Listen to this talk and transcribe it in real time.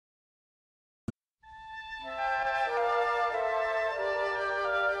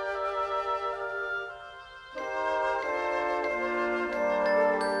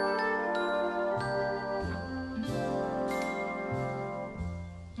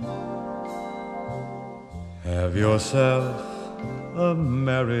Have yourself a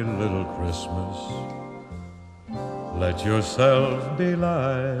merry little Christmas. Let yourself be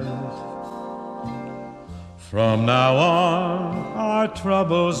light. From now on, our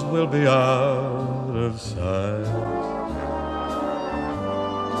troubles will be out of sight.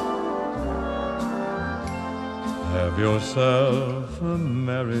 Have yourself a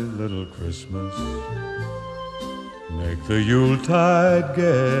merry little Christmas. Make the Yuletide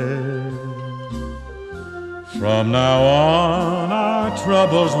gay. From now on, our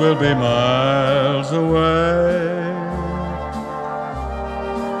troubles will be miles away.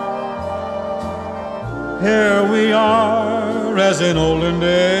 Here we are, as in olden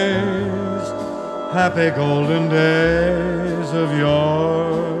days, happy golden days of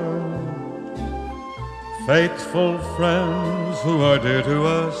yore. Faithful friends who are dear to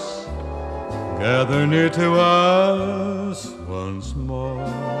us, gather near to us once more.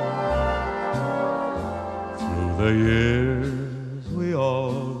 Through the years we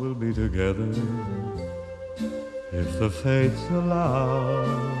all will be together, if the fates allow.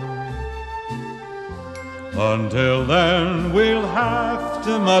 Until then we'll have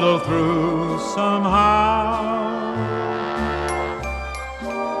to muddle through somehow.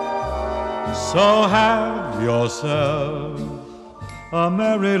 So have yourself a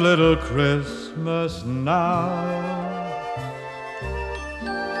merry little Christmas now.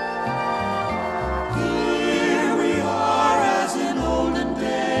 Here we are, as in olden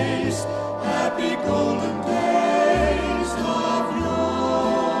days, happy golden days of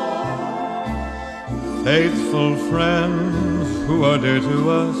yore. Faithful friends who are dear to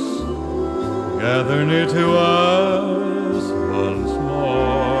us, gather near to us once more.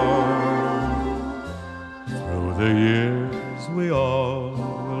 Through the years we all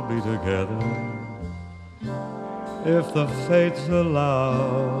will be together, if the fates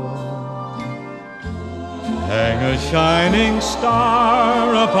allow. Hang a shining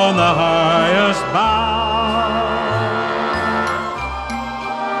star upon the highest bough,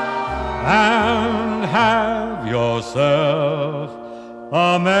 and have yourself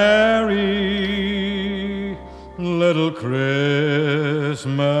a merry little Christmas.